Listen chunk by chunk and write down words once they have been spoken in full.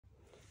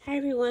Hi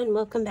everyone,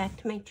 welcome back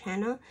to my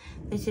channel.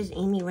 This is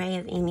Amy Ray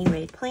of Amy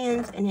Ray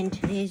Plans, and in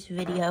today's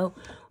video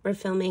we're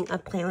filming a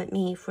plan with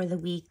me for the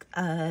week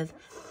of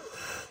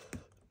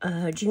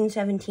June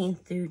 17th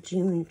through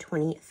June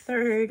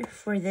 23rd.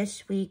 For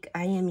this week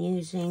I am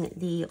using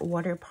the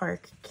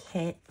Waterpark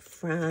kit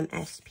from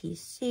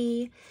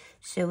SPC.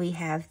 So we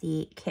have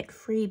the kit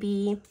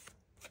freebie,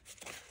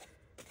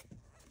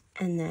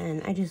 and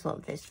then I just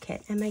love this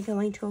kit. Am I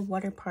going to a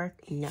water park?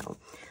 No.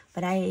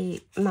 But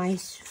my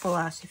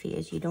philosophy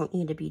is you don't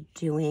need to be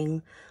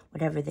doing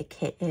whatever the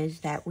kit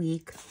is that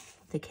week,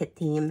 the kit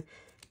theme,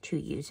 to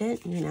use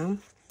it, you know?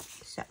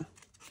 So,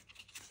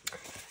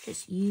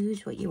 just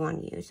use what you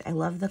want to use. I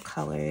love the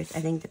colors. I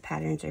think the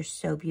patterns are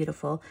so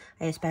beautiful.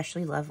 I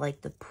especially love,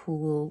 like, the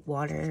pool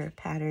water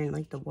pattern,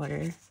 like the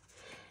water.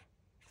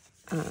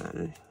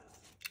 And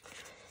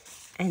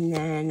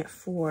then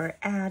for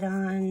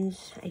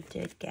add-ons, I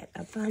did get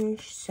a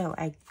bunch. So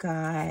I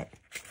got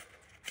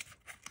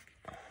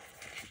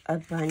a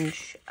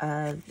bunch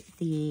of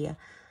the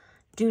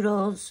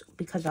doodles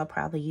because I'll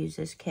probably use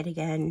this kit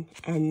again.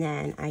 And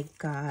then I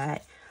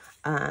got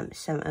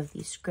some of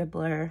the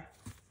Scribbler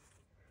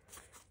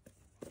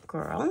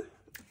girl.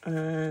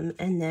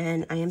 And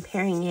then I am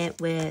pairing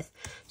it with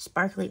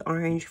Sparkly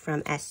Orange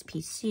from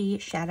SPC.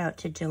 Shout out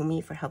to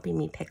Domi for helping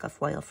me pick a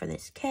foil for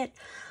this kit.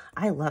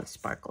 I love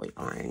Sparkly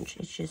Orange.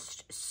 It's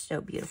just so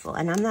beautiful.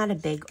 And I'm not a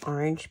big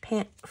orange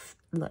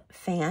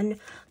fan,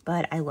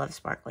 but I love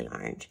Sparkly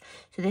Orange.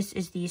 So this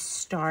is the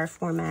star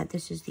format.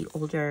 This is the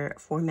older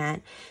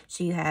format.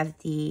 So you have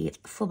the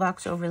full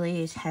box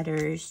overlays,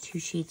 headers, 2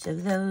 sheets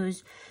of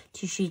those,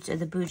 2 sheets of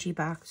the bougie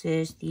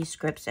boxes, these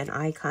scripts and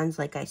icons.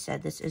 Like I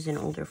said, this is an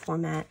older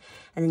format.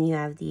 And then you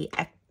have the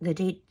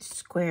date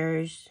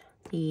squares,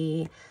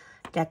 the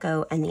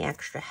deco, and the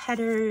extra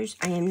headers.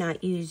 I am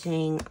not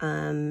using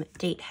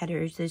date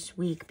headers this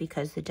week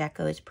because the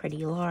deco is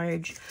pretty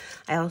large.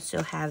 I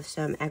also have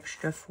some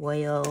extra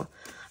foil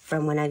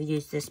from when I've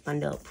used this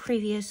bundle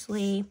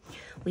previously.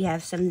 We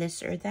have some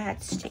this or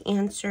that's to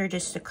answer,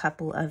 just a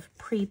couple of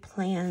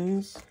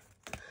pre-plans.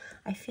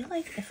 I feel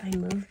like if I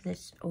move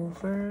this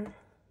over,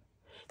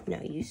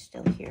 no, you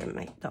still hear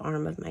the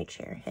arm of my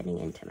chair hitting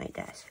into my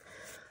desk.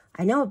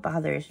 I know it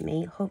bothers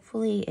me.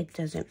 Hopefully it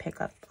doesn't pick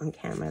up on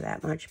camera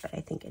that much, but I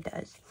think it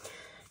does.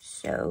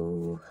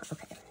 So,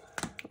 okay.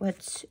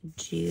 Let's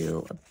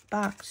do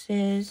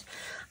boxes.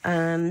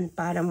 Bottom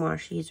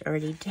washi is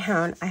already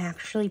down. I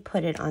actually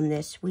put it on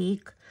this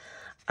week.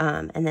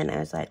 And then I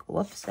was like,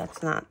 whoops,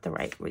 that's not the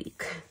right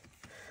week.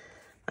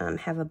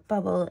 Have a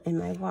bubble in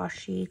my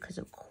washi, because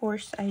of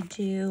course I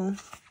do.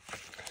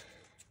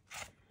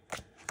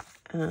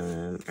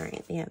 All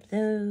right, we have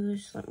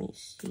those. Let me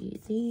see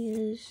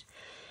these.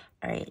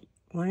 All right,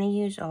 want to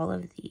use all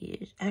of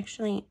these.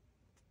 Actually,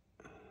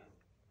 I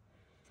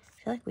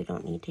feel like we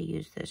don't need to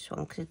use this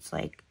one because it's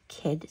like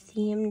kid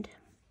themed.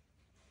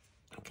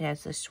 It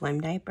has the swim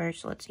diaper.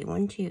 So let's see,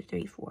 1, 2,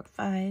 3, 4,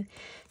 5,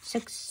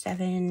 6,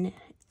 7,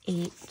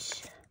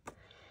 8,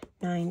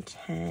 9,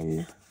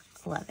 10,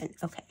 11.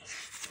 Okay.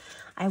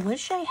 I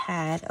wish I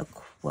had a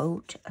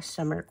quote, a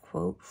summer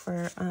quote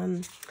for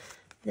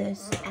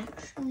this.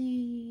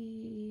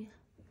 Actually,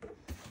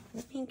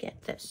 let me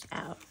get this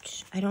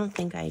out. I don't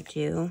think I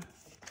do.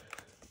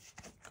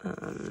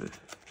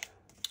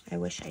 I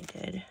wish I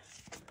did.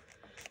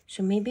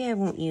 So maybe I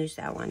won't use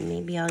that one.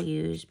 Maybe I'll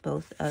use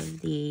both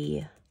of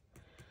the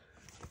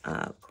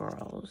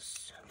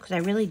girls. Because I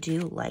really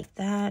do like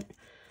that.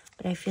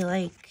 But I feel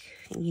like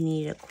you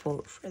need a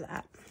quote for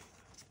that.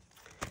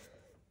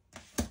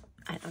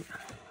 I don't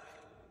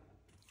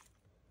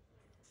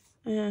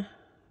know.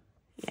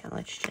 Yeah,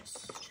 let's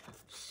just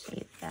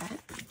save that.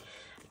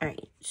 All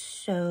right,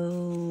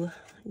 so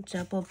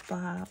double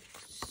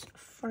box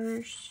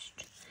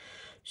first.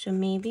 So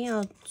maybe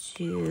I'll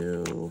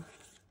do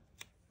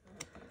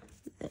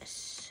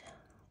this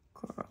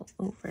girl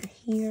over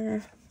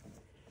here,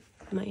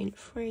 mind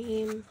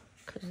frame,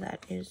 because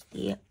that is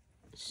the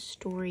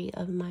story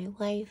of my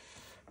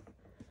life.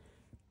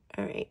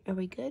 All right, are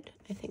we good?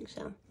 I think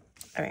so.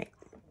 All right.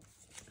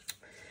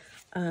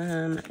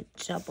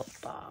 Double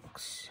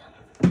box.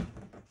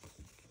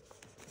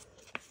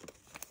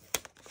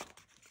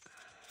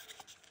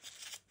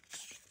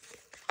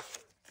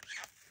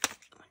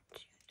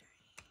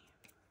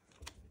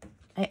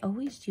 I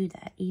always do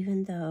that,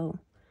 even though,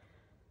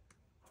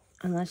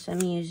 unless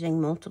I'm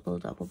using multiple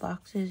double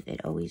boxes,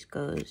 it always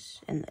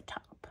goes in the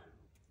top.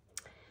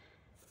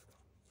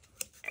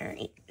 All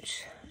right,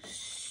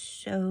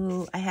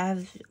 so I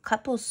have a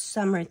couple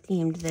summer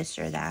themed this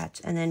or that,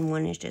 and then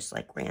one is just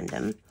like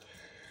random.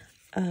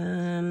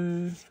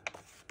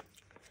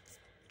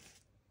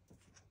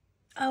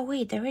 Oh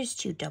wait, there is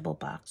 2 double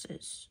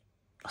boxes.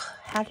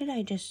 How did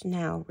I just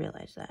now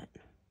realize that?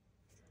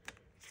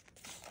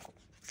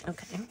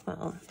 Okay,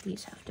 well,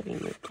 these have to be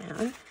moved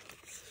down.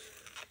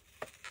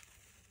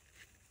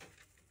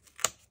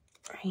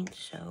 Right,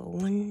 so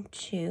 1,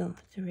 2,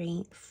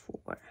 3,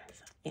 4.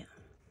 Yeah.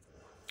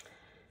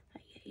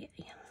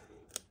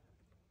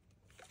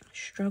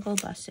 struggle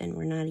bussin'.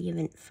 We're not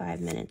even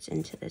 5 minutes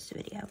into this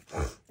video.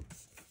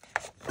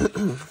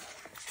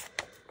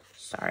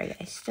 Sorry,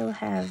 I still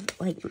have,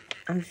 like,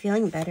 I'm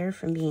feeling better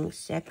from being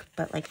sick,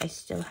 but, like, I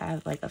still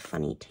have, like, a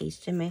funny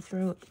taste in my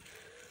throat.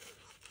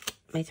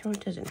 My throat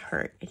doesn't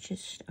hurt. It's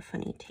just a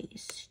funny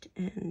taste.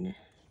 And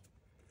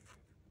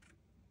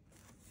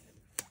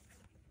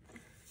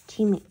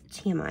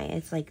TMI,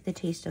 it's like the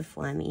taste of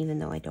phlegm, even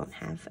though I don't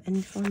have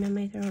any phlegm in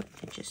my throat.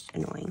 It's just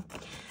annoying.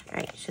 All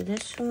right, so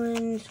this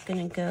one's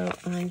gonna go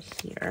on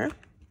here.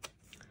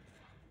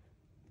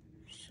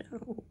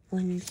 So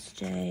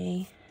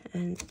Wednesday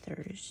and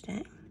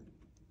Thursday.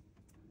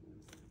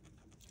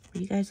 Are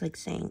you guys like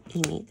saying,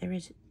 Amy, there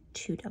is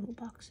 2 double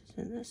boxes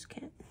in this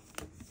kit?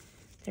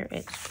 There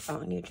is.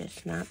 Oh, you're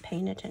just not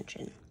paying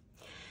attention.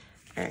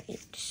 All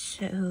right,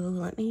 so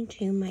let me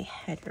do my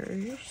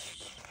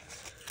headers.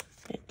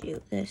 I'm gonna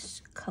do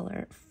this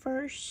color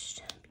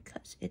first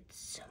because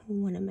it's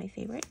one of my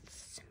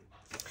favorites.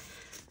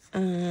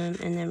 And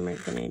then we're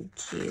gonna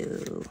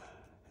do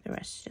the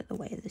rest of the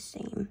way the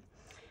same.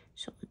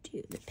 So we'll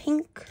do the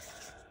pink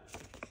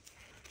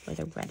or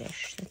the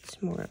reddish.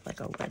 That's more of like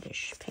a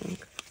reddish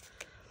pink.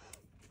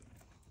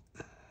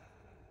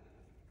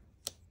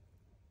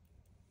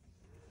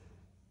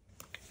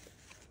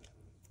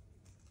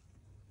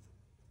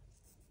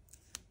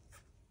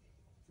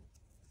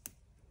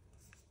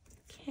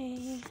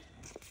 Okay.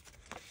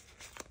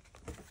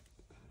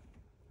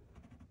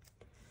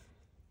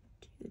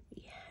 Do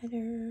the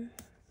header.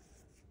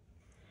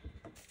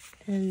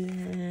 And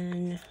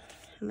then,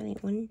 how many?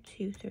 1,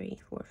 2, 3,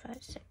 4,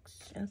 5,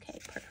 6. Okay,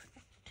 perfect.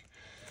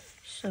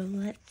 So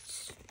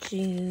let's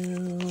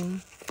do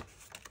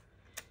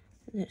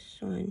this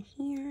one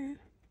here.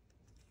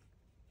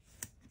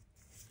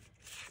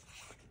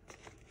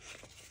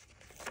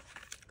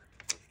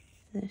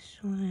 This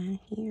one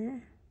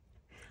here.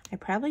 I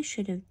probably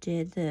should have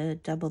did the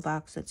double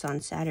box that's on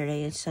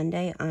Saturday and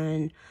Sunday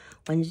on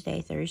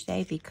Wednesday,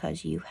 Thursday,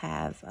 because you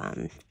have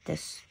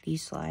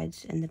these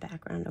slides in the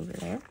background over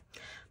there.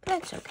 But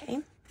that's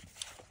okay.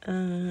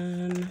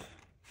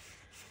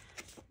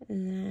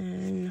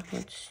 Then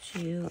let's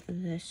do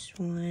this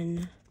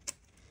one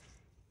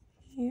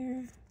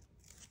here.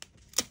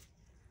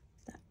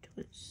 That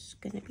was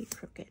gonna be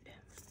crooked.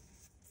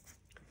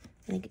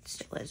 I think it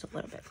still is a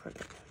little bit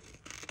crooked.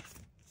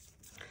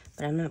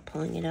 But I'm not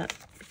pulling it up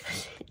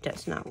because it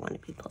does not want to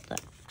be pulled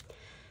up.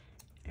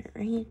 All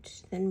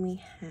right, then we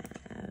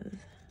have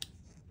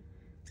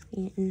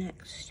the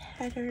next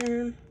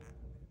header.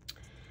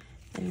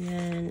 And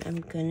then I'm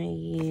gonna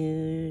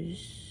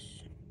use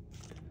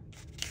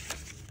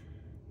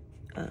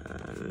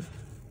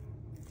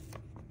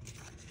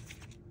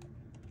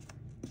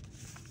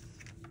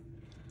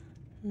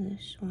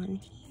this one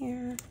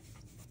here.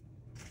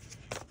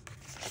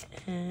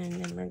 And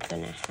then we're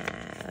gonna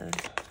have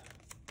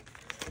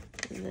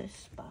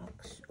this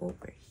box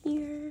over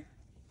here.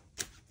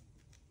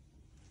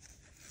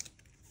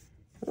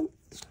 Oop.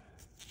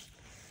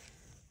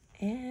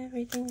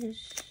 Everything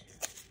is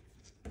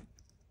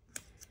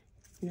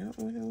not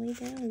want to lay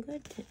down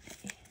good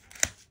today.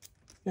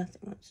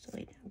 Nothing wants to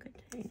lay down good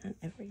today, not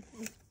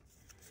everything.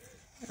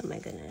 Oh my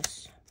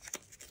goodness.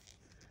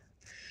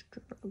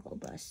 Struggle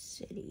bus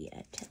city,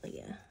 I tell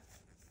ya.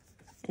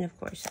 And of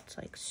course, it's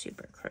like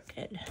super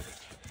crooked,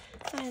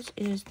 as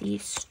is the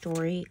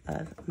story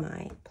of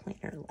my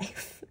planner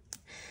life,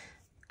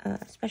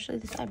 especially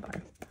the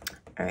sidebar.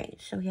 All right,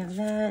 so we have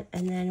that,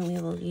 and then we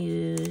will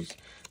use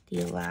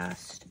the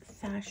last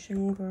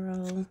Fashion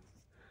Girl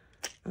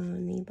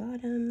on the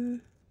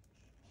bottom.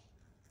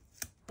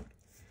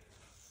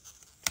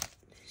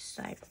 This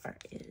sidebar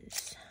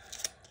is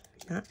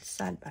not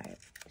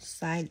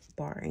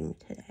sidebarring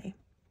today.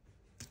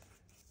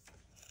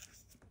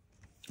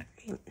 All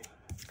right.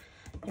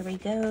 There we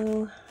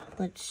go.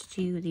 Let's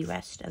do the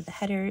rest of the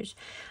headers.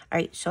 All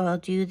right, so I'll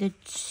do the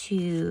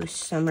 2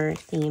 summer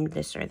themed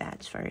this or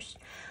that's first.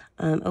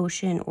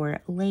 Ocean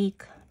or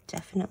lake,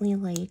 definitely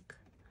lake.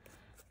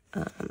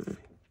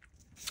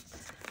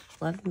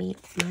 Love me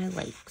my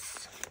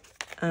lakes.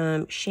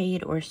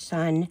 Shade or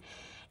sun.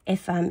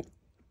 If I'm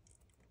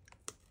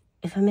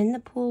in the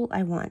pool,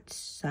 I want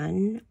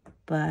sun,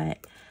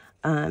 but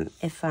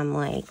if I'm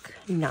like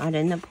not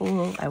in the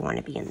pool, I want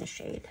to be in the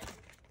shade.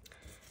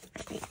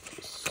 All right.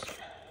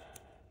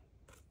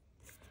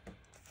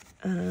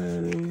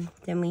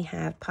 Then we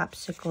have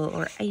popsicle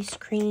or ice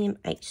cream.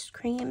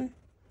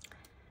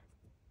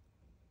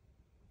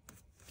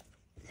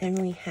 Then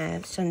we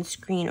have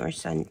sunscreen or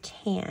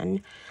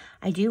suntan.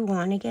 I do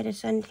want to get a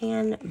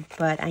suntan,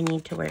 but I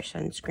need to wear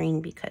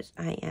sunscreen because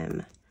I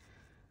am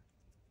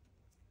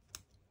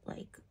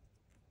like,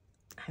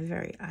 I have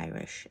very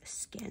Irish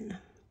skin.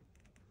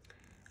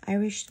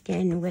 Irish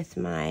skin with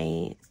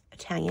my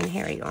Italian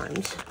hairy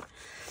arms.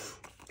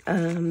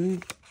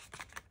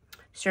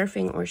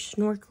 Surfing or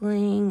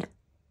snorkeling,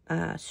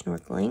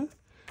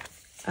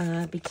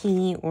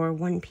 bikini or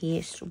one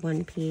piece,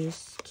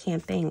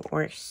 camping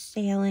or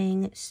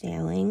sailing,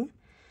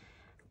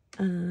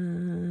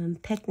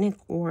 picnic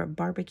or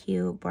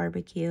barbecue,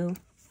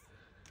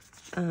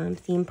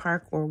 theme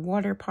park or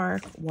water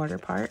park. Water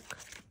park.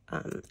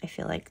 I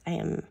feel like I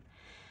am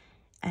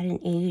at an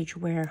age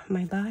where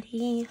my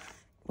body,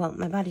 well,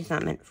 my body's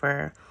not meant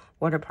for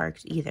water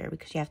parks either,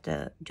 because you have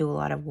to do a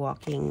lot of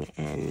walking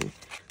and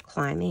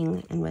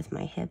climbing, and with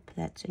my hip,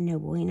 that's a no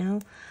bueno.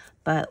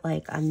 But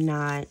like, I'm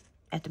not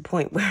at the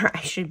point where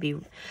I should be,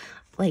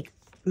 like,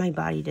 my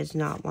body does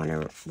not want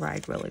to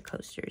ride roller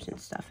coasters and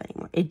stuff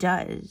anymore. It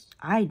does,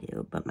 I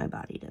do, but my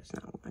body does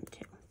not want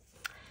to.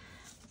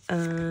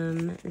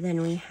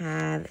 Then we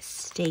have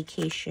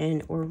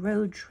staycation or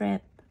road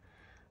trip.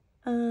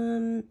 I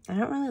don't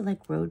really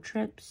like road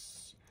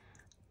trips.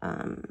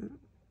 And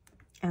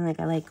like,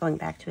 I like going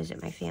back to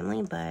visit my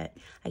family, but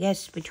I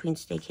guess between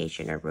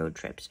staycation or road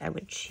trips, I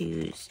would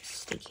choose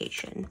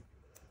staycation.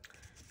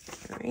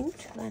 All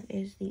right, that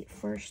is the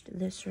first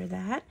this or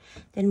that.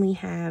 Then we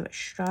have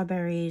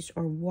strawberries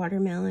or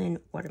watermelon.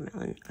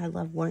 Watermelon. I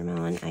love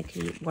watermelon. I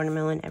could eat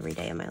watermelon every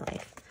day of my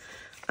life.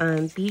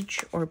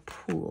 Beach or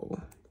pool.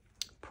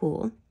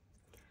 Pool.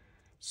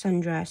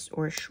 Sundress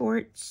or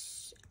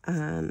shorts.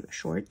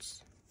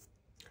 Shorts.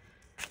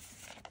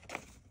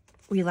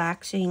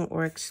 Relaxing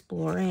or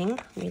exploring.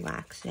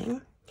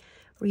 Relaxing.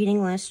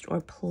 Reading list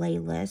or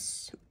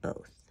playlist.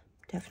 Both.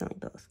 Definitely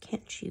both.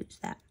 Can't choose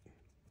that.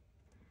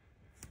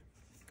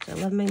 I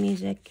love my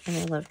music and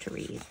I love to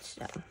read,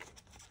 so.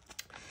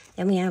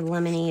 Then we have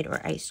lemonade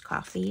or iced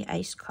coffee.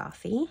 Iced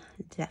coffee,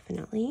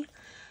 definitely.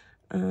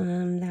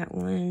 That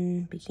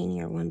one, bikini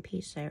or one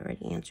piece, I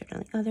already answered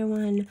on the other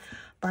one.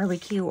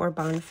 Barbecue or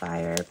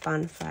bonfire.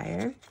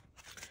 Bonfire.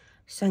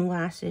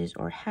 Sunglasses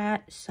or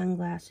hat.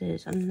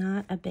 Sunglasses. I'm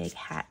not a big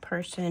hat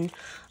person,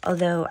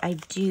 although I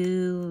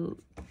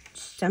do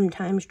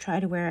sometimes try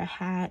to wear a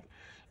hat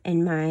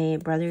in my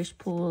brother's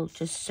pool,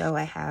 just so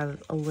I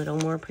have a little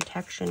more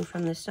protection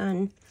from the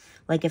sun.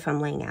 Like if I'm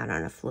laying out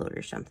on a float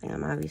or something,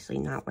 I'm obviously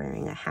not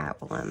wearing a hat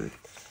while I'm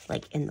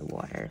like in the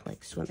water,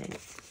 like swimming.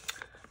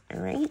 All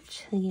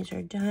right, these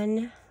are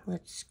done.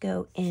 Let's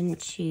go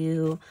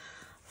into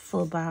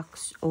full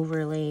box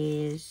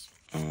overlays,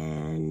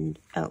 and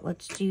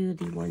let's do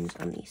the ones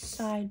on the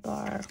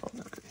sidebar.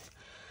 Hold on.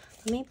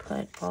 Let me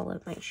put all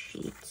of my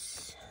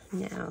sheets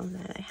now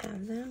that I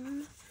have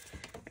them.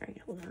 All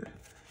right, hold on.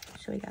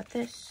 So we got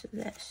this.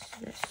 Let's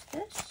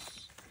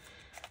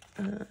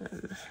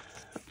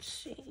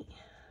see.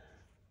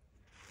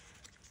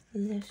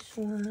 This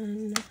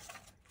one,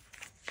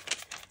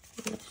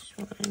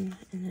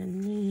 and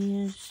then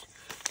these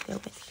go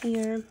with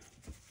here.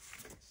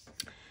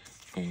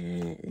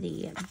 And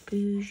the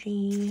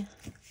bougie.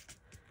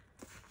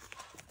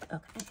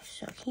 Okay,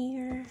 so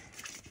here.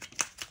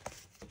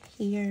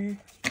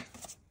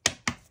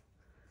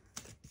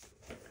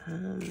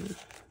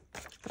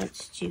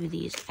 Let's do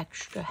these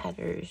extra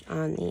headers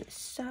on the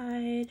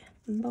side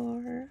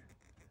bar.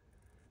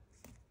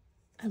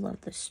 I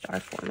love the star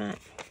format,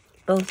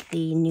 both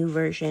the new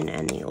version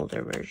and the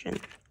older version.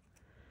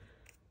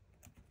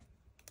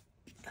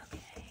 Okay.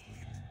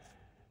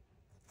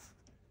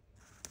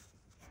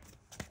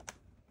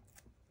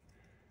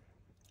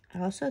 I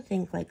also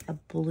think like a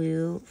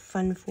blue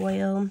fun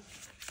foil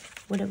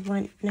would have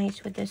went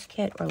nice with this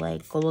kit, or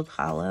like gold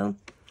hollow.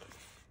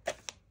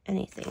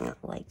 Anything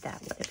like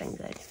that would have been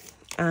good.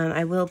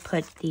 I will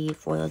put the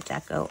foil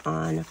deco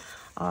on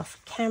off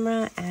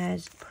camera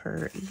as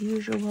per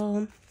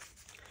usual.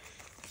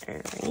 All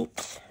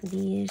right,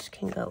 these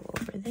can go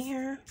over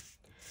there.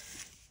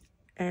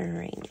 All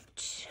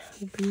right,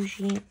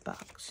 bougie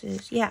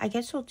boxes. Yeah, I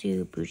guess we'll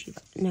do bougie.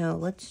 No,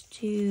 let's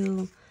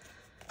do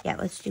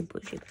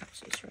bougie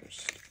boxes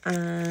first.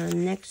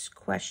 Next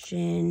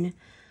question.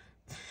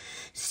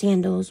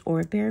 Sandals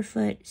or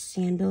barefoot?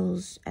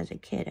 Sandals. As a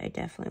kid, I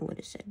definitely would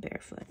have said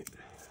barefoot.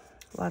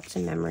 Lots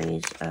of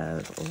memories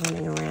of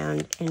running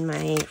around in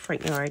my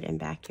front yard and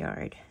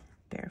backyard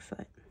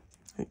barefoot,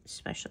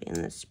 especially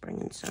in the spring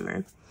and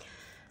summer.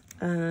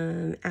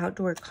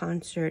 Outdoor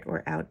concert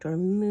or outdoor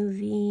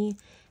movie?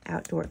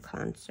 Outdoor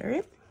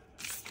concert.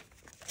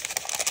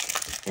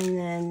 And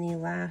then the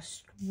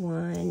last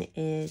one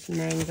is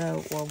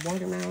mango or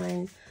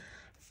watermelon.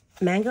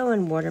 Mango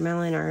and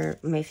watermelon are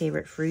my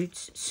favorite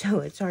fruits, so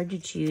it's hard to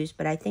choose,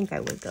 but I think I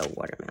would go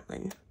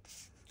watermelon.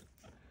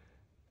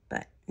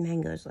 But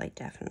mango is like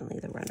definitely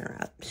the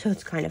runner-up, so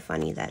it's kind of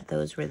funny that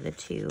those were the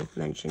two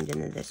mentioned in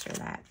the this or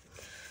that.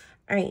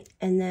 All right,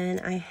 and then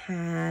I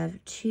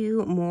have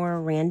two more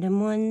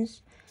random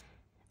ones.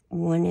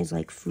 One is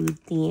like food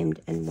themed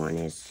and one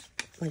is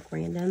like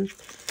random.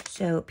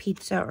 So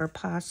pizza or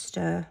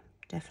pasta?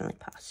 Definitely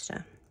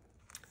pasta.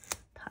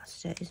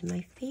 Pasta is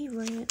my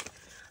favorite.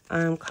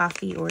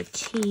 Coffee or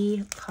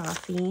tea?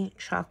 Coffee.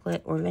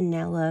 Chocolate or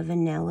vanilla?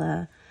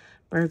 Vanilla.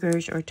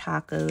 Burgers or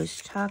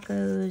tacos?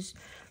 Tacos.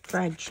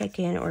 Fried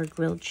chicken or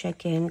grilled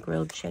chicken?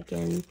 Grilled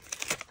chicken.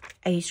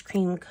 Ice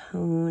cream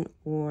cone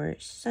or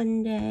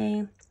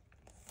sundae?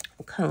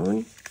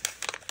 Cone.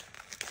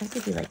 I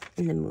could be like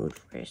in the mood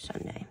for a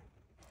sundae.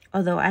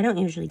 Although I don't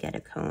usually get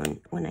a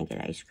cone when I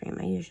get ice cream.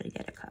 I usually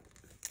get a cup.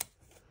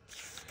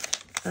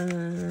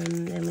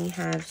 Then we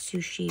have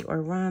sushi or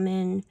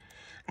ramen.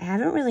 I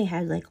haven't really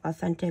had like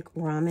authentic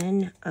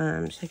ramen,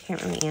 so I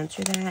can't really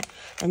answer that.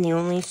 And the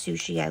only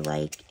sushi I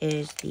like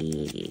is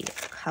the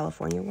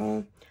California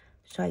roll,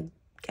 so I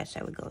guess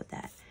I would go with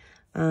that.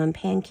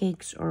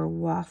 Pancakes or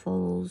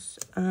waffles?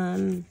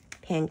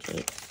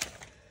 Pancakes.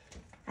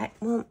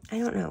 Well, I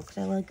don't know, because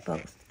I like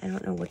both. I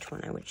don't know which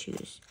one I would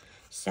choose.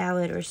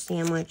 Salad or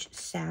sandwich?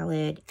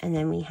 Salad. And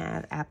then we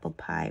have apple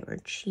pie or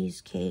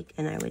cheesecake,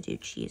 and I would do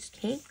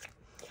cheesecake.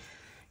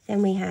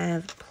 Then we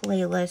have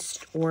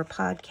playlist or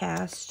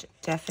podcast.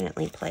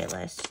 Definitely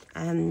playlist.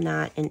 I'm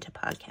not into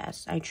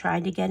podcasts. I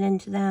tried to get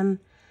into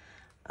them,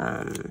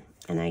 and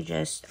I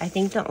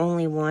think the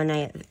only one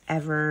I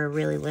ever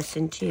really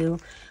listened to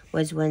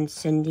was when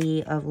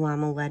Cindy of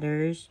Llama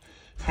Letters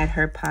had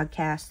her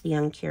podcast, The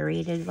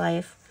Uncurated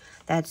Life.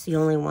 That's the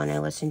only one I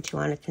listened to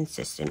on a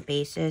consistent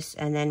basis.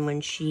 And then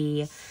when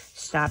she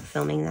stopped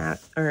filming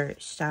that, or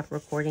stopped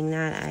recording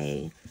that,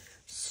 I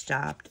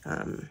stopped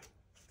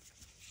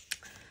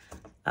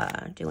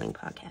doing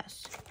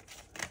podcasts.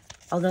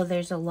 Although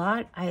there's a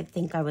lot I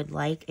think I would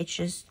like. It's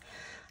just,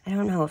 I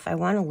don't know, if I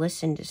want to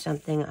listen to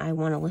something, I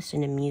want to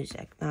listen to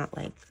music, not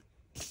like,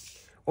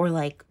 or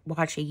like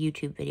watch a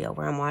YouTube video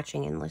where I'm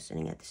watching and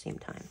listening at the same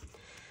time.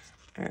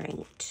 All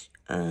right,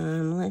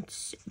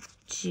 let's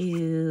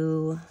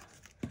do,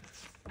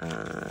 what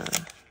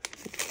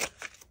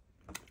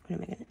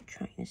am I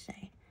trying to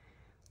say?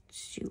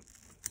 Let's do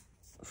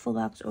full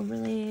box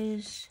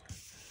overlays.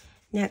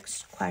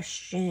 Next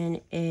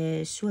question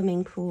is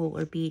swimming pool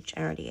or beach.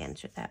 I already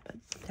answered that, but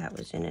that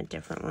was in a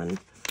different one.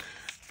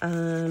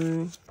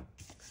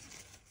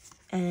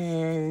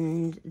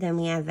 And then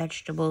we have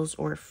vegetables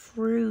or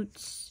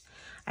fruits.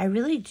 I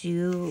really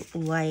do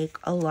like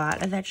a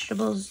lot of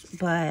vegetables,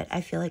 but I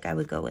feel like I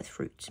would go with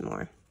fruits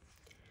more.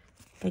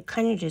 It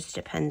kind of just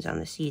depends on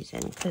the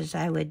season, because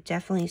I would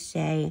definitely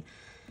say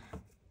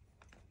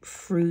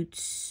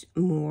fruits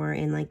more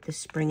in like the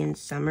spring and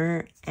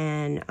summer,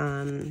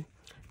 and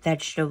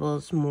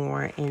vegetables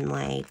more in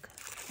like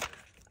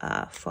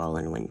fall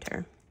and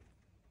winter.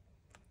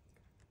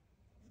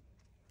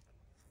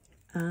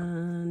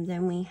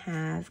 Then we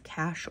have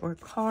cash or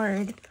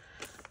card.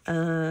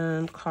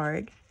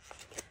 Card.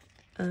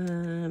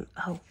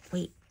 Oh,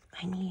 wait,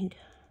 I need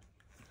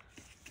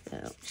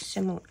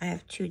similar. I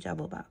have 2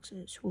 double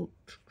boxes. Ooh.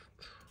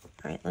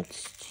 All right,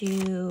 let's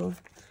do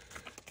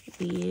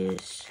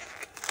these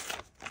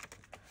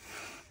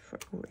for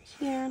over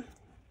here.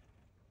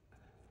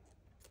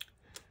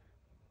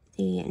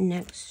 The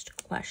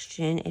next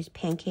question is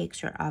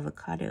pancakes or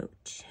avocado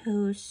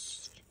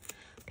toast.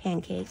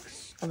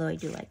 Pancakes, although I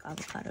do like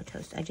avocado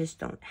toast. I just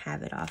don't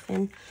have it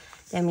often.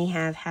 Then we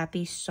have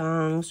happy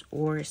songs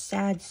or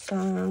sad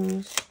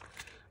songs.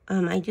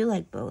 I do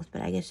like both,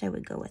 but I guess I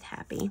would go with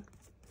happy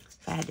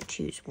if I had to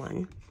choose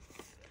one.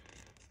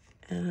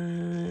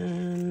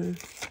 And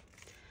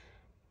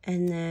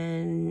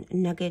then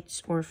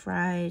nuggets or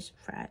fries.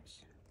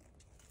 Fries.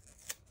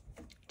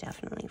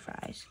 Definitely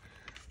fries.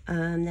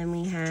 Then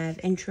we have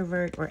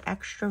introvert or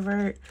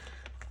extrovert.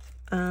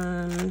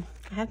 I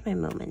have my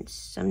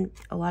moments.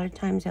 A lot of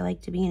times I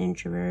like to be an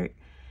introvert.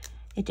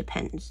 It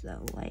depends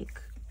though. Like,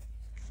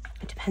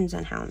 it depends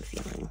on how I'm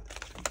feeling,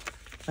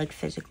 like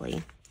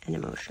physically and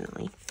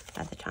emotionally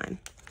at the time.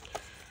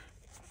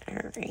 All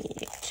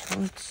right,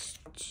 let's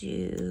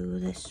do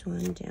this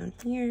one down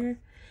here.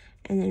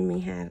 And then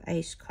we have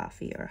iced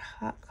coffee or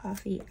hot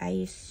coffee,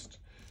 iced,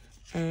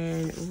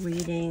 and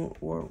reading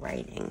or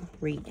writing.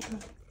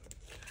 Reading.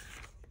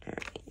 All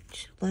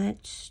right,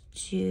 let's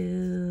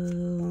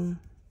do,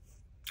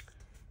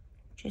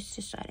 just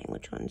deciding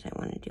which ones I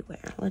want to do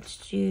where. Let's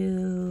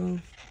do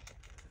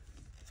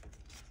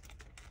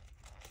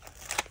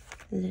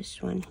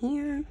this one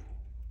here.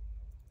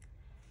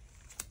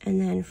 And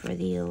then for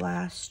the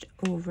last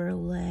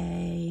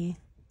overlay,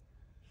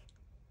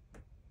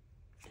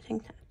 I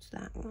think that's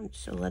that one.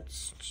 So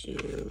let's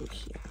do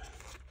here.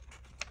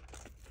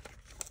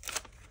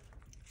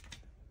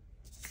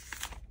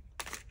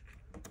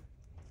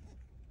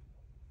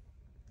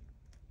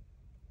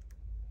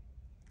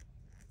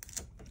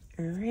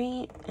 All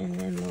right, and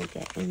then we'll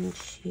get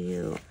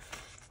into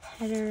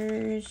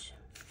headers.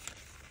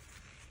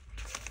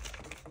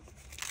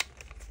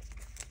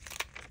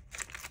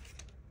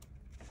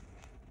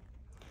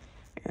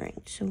 All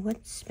right, so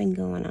what's been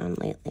going on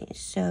lately?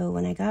 So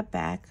when I got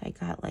back, I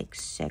got like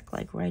sick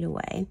like right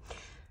away,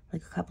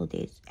 like a couple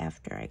days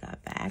after I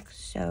got back.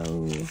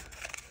 So,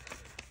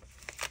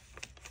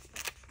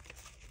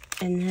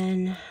 and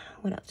then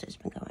what else has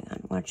been going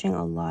on? Watching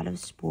a lot of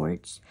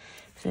sports.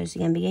 So there's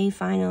the NBA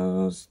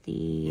finals,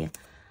 the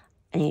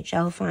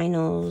NHL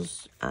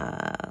finals,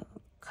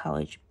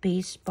 college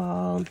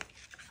baseball,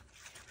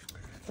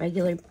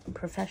 regular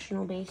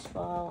professional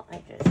baseball.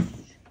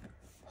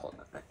 Hold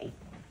on, I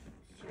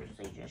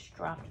seriously just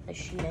dropped the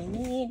sheet I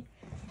need,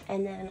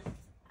 and then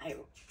I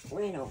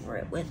ran over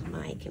it with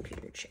my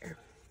computer chair.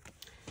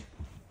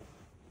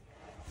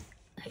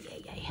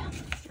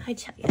 I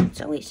tell you,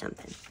 it's always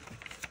something.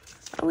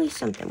 Always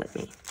something with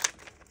me.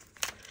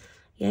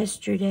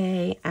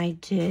 Yesterday, I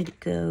did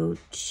go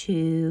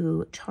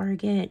to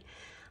Target.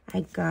 I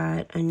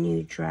got a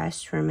new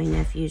dress for my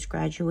nephew's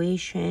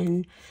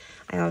graduation.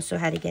 I also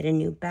had to get a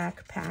new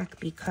backpack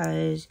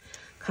because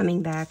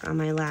coming back on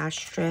my last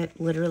trip,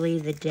 literally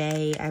the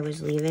day I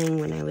was leaving,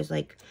 when I was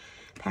like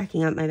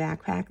packing up my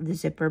backpack, the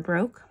zipper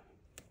broke.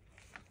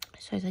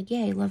 So I was like,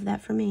 yay, love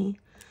that for me.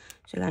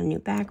 So I got a new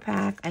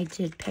backpack. I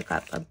did pick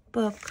up a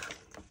book.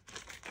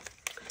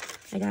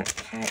 I got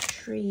cat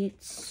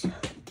treats.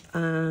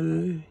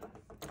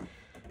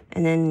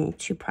 And then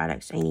 2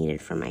 products I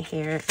needed for my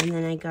hair. And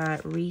then I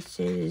got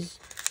Reese's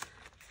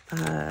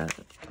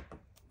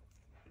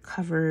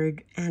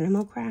covered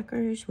animal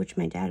crackers, which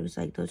my dad was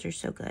like, those are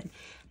so good.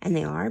 And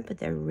they are, but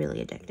they're really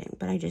addicting.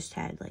 But I just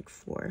had like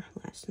 4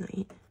 last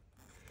night.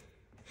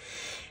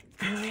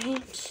 All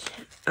right.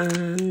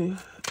 And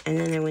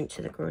then I went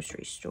to the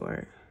grocery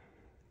store.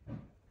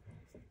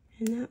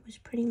 And that was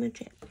pretty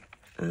much it.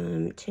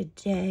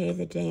 Today,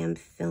 the day I'm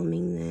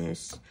filming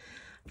this,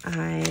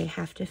 I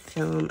have to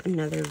film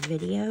another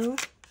video,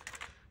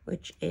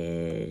 which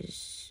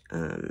is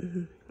a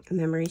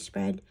memory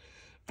spread.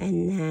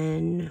 And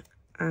then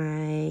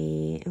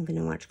I am going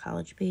to watch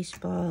college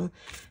baseball.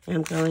 And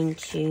I'm going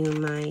to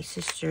my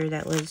sister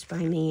that lives by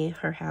me,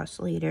 her house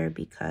later,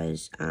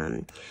 because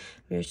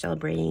we're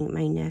celebrating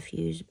my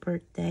nephew's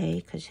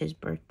birthday, because his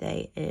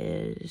birthday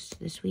is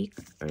this week,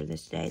 or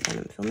this day that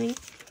I'm filming.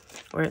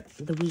 Or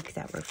the week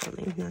that we're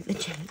filming, not the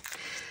day.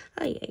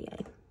 Oh, yeah.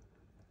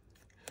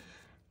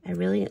 I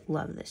really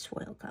love this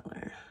foil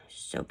color.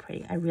 So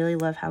pretty. I really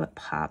love how it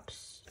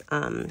pops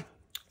on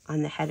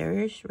the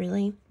headers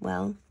really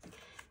well.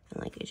 And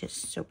like, it's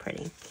just so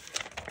pretty.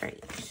 All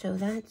right, so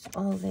that's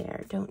all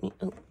there. Don't need,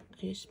 oh,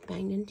 I just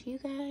banged into you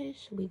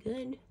guys. We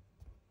good?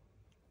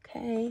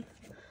 Okay.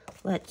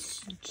 Let's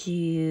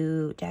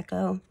do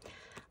deco.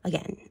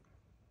 Again,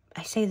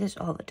 I say this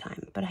all the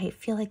time, but I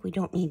feel like we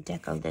don't need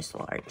deco this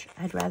large.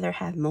 I'd rather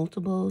have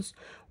multiples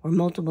or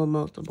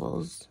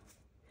multiples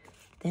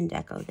than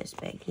deco this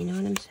big. You know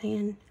what I'm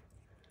saying?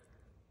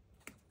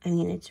 I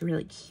mean, it's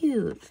really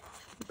cute,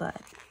 but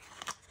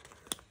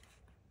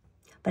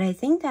I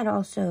think that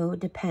also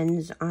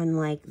depends on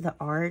like the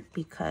art,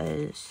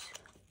 because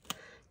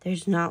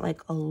there's not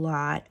like a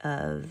lot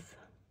of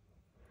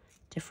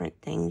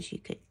different things you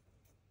could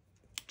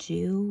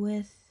do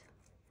with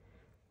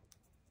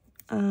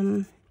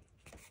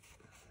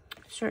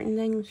certain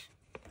things.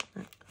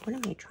 What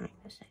am I trying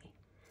to say?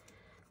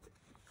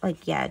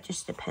 Like, yeah, it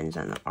just depends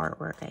on the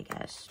artwork, I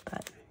guess,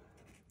 but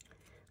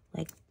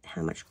like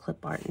how much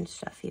clip art and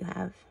stuff you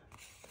have.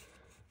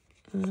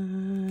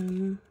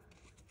 I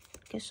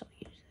guess I'll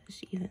use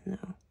this even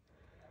though.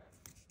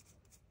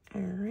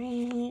 All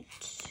right.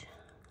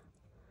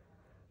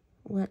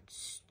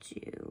 Let's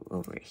do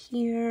over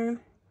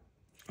here.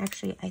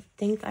 Actually, I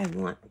think I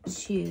want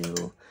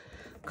to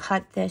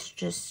cut this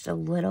just a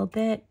little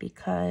bit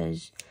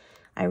because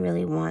I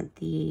really want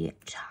the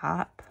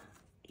top.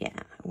 Yeah,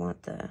 I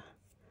want the,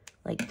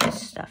 like,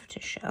 this stuff to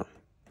show.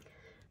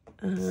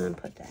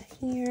 Put that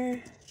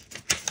here.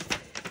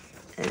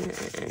 And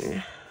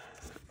then,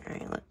 all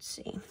right, let's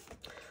see.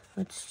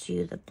 Let's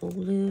do the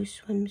blue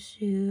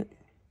swimsuit.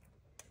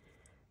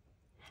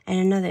 And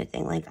another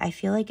thing, like, I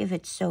feel like if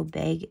it's so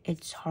big,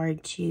 it's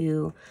hard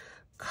to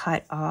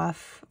cut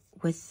off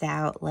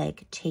without,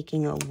 like,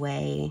 taking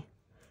away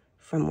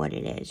from what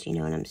it is. You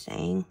know what I'm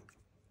saying?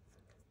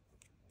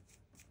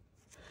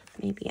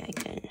 Maybe I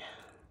can,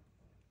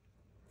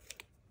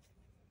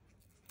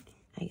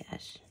 I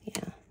guess.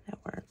 Yeah, that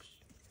works.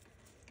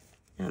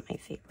 Not my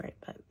favorite,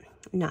 but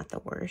not the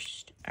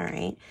worst. All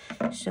right,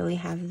 so we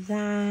have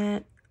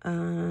that. Hold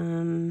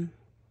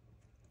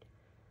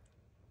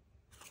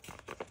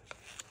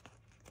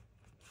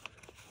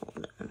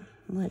on.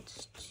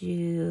 Let's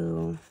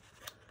do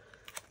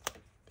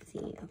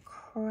the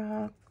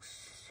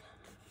Crocs.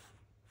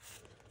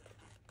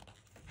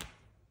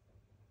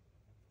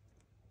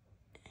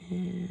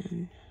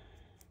 And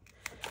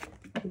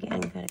again,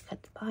 gotta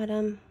cut the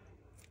bottom.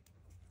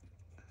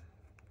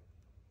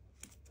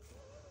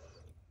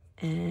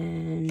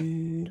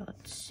 And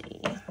let's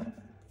see.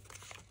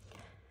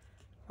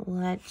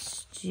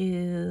 Let's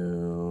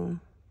do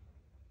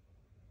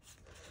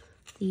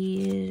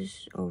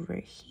these over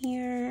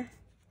here.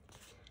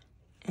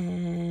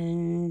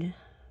 And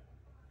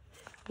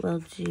we'll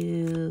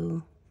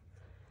do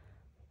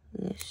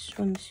this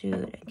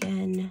swimsuit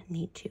again.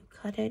 Need to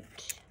cut it.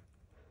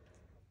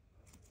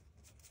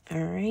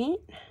 All right.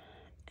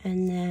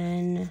 And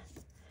then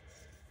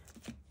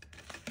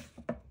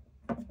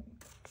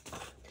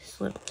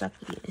this little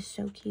ducky is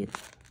so cute.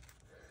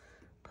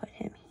 Put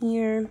him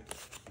here.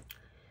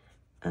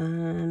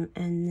 And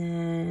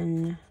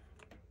then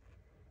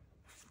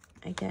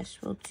I guess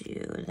we'll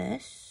do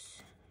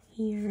this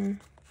here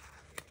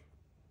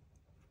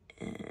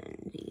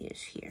and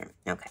these here.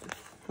 Okay,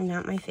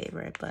 not my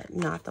favorite, but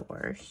not the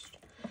worst.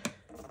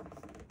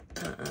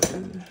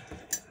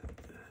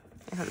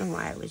 I don't know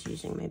why I was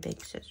using my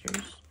big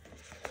scissors.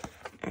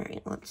 All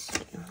right, let's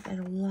see. I've got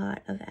a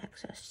lot of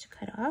excess to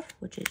cut off,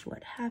 which is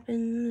what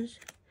happens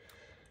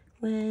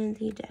when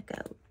the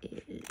deco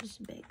is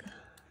big.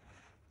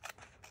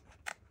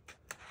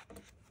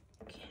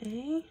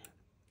 Okay.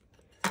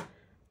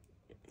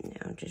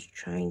 Now just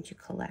trying to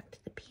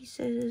collect the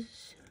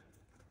pieces.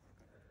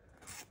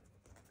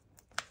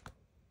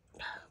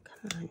 Oh,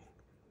 come on.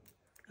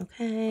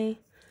 Okay.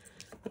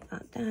 We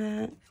got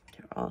that.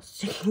 They're all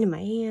sticking to my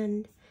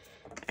hand.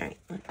 All right,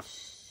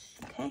 let's,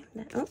 okay.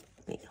 Oh,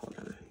 wait, hold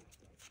on.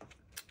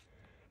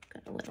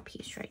 Got a little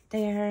piece right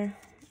there.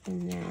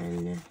 And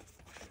then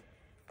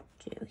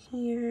do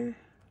here.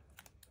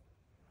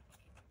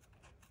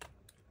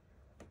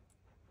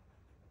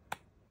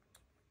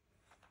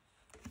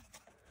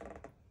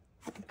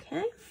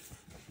 Okay.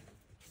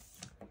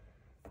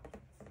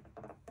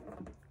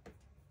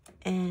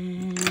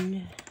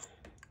 And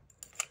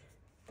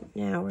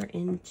now we're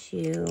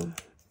into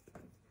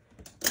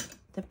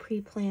the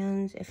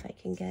pre-plans. If I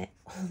can get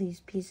all these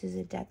pieces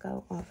of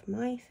deco off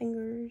my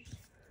fingers.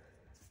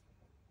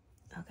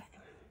 Okay.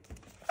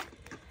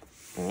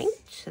 All right,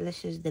 so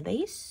this is the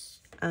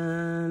base.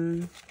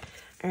 All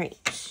right,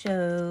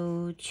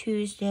 so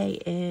Tuesday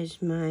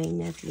is my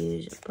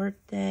nephew's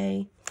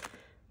birthday.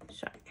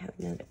 Sorry, I have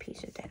another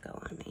piece of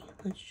deco on me.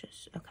 Let's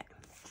just, okay.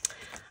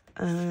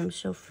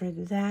 So for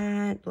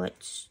that,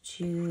 let's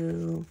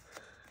do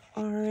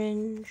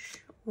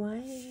orange.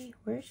 Why?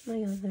 Where's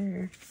my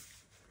other?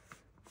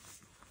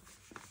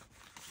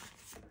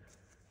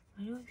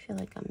 Why do I feel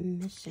like I'm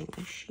missing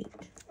a sheet?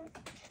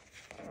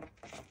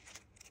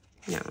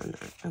 No, I'm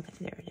not. Okay,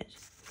 there it is.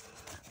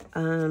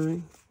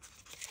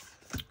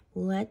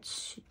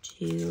 Let's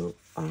do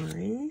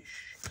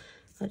orange.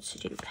 Let's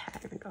do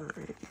patterned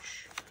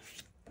orange.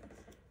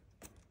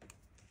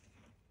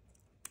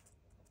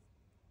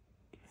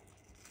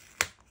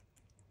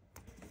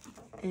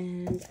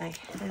 And I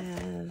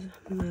have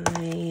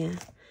my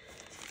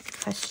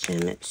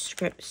custom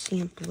script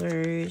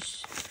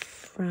samplers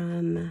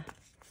from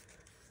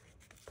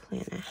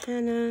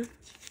Plannahannah.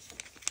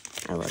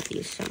 I love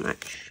these so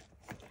much.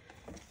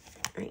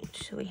 All right,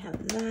 so we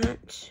have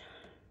that.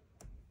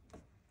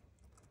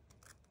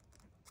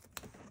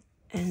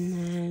 And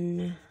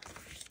then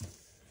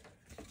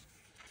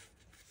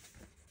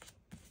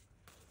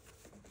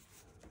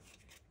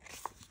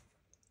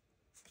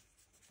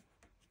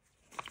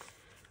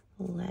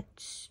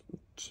let's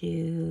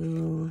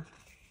do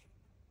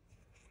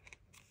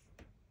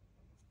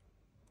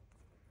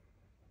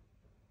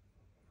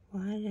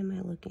what am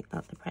I looking at?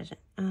 Oh, the present.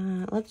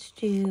 Let's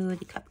do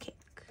the cupcake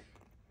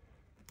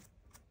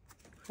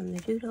from the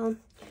doodle.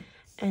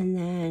 And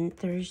then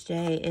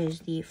Thursday is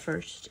the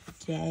first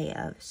day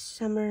of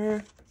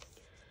summer.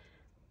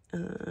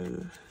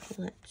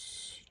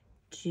 Let's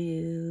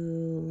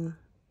do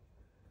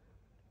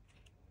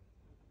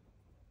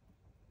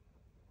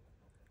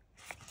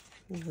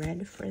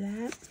red for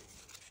that.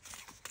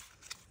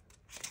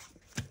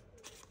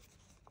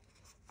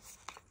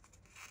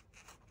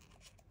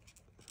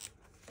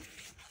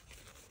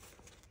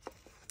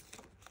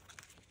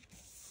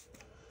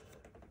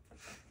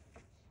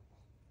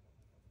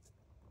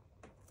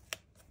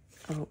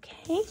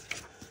 Okay.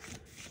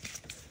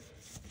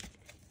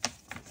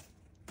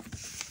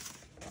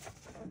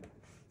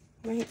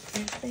 Right,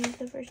 Thursday is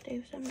the first day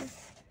of summer.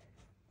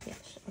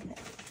 Yes, okay.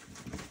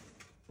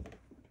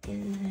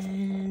 And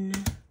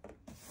then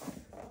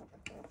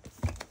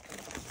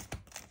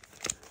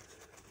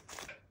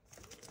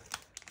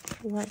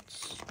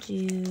let's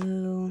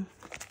do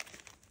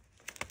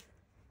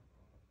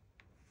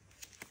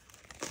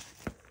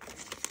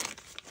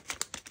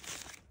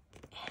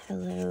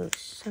Hello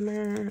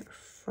Summer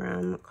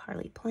from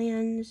Carlea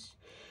Plans.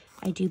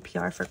 I do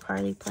PR for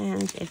Carlea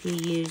Plans. If you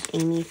use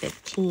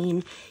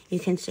Amy15, you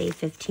can save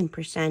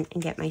 15%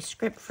 and get my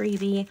script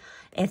freebie.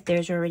 If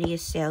there's already a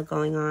sale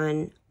going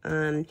on,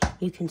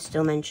 you can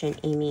still mention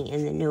Amy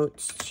in the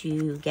notes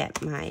to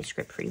get my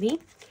script freebie.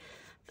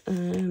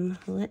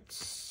 Let's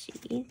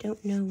see.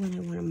 Don't know what I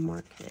want to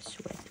mark this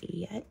with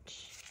yet.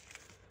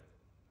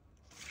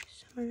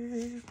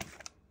 Summer.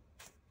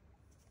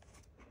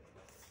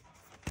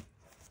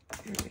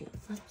 All right,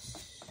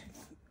 let's,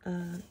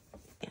 yeah,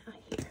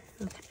 here,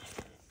 okay.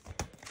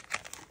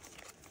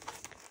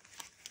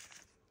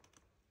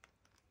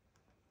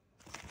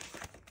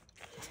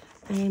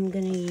 I am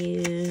going to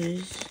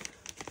use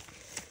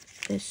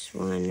this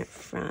one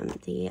from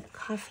the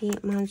Coffee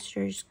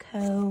Monsterz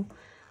Co.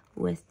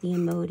 with the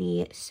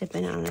emoji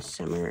sipping on a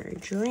summer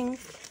drink.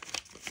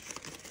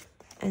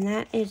 And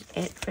that is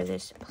it for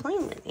this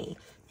Plan With Me.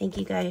 Thank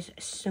you guys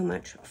so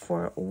much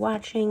for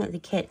watching. The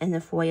kit and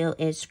the foil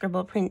is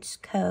Scribble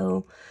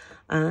Co.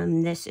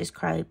 This is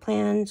Carlea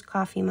Plans,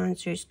 Coffee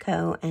Monsterz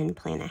Co. and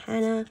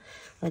Plannahannah.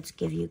 Let's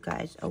give you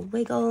guys a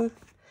wiggle.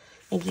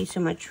 Thank you so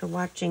much for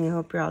watching. I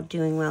hope you're all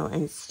doing well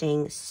and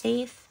staying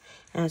safe.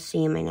 And I'll see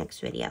you in my next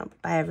video.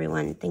 Bye,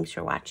 everyone. Thanks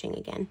for watching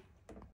again.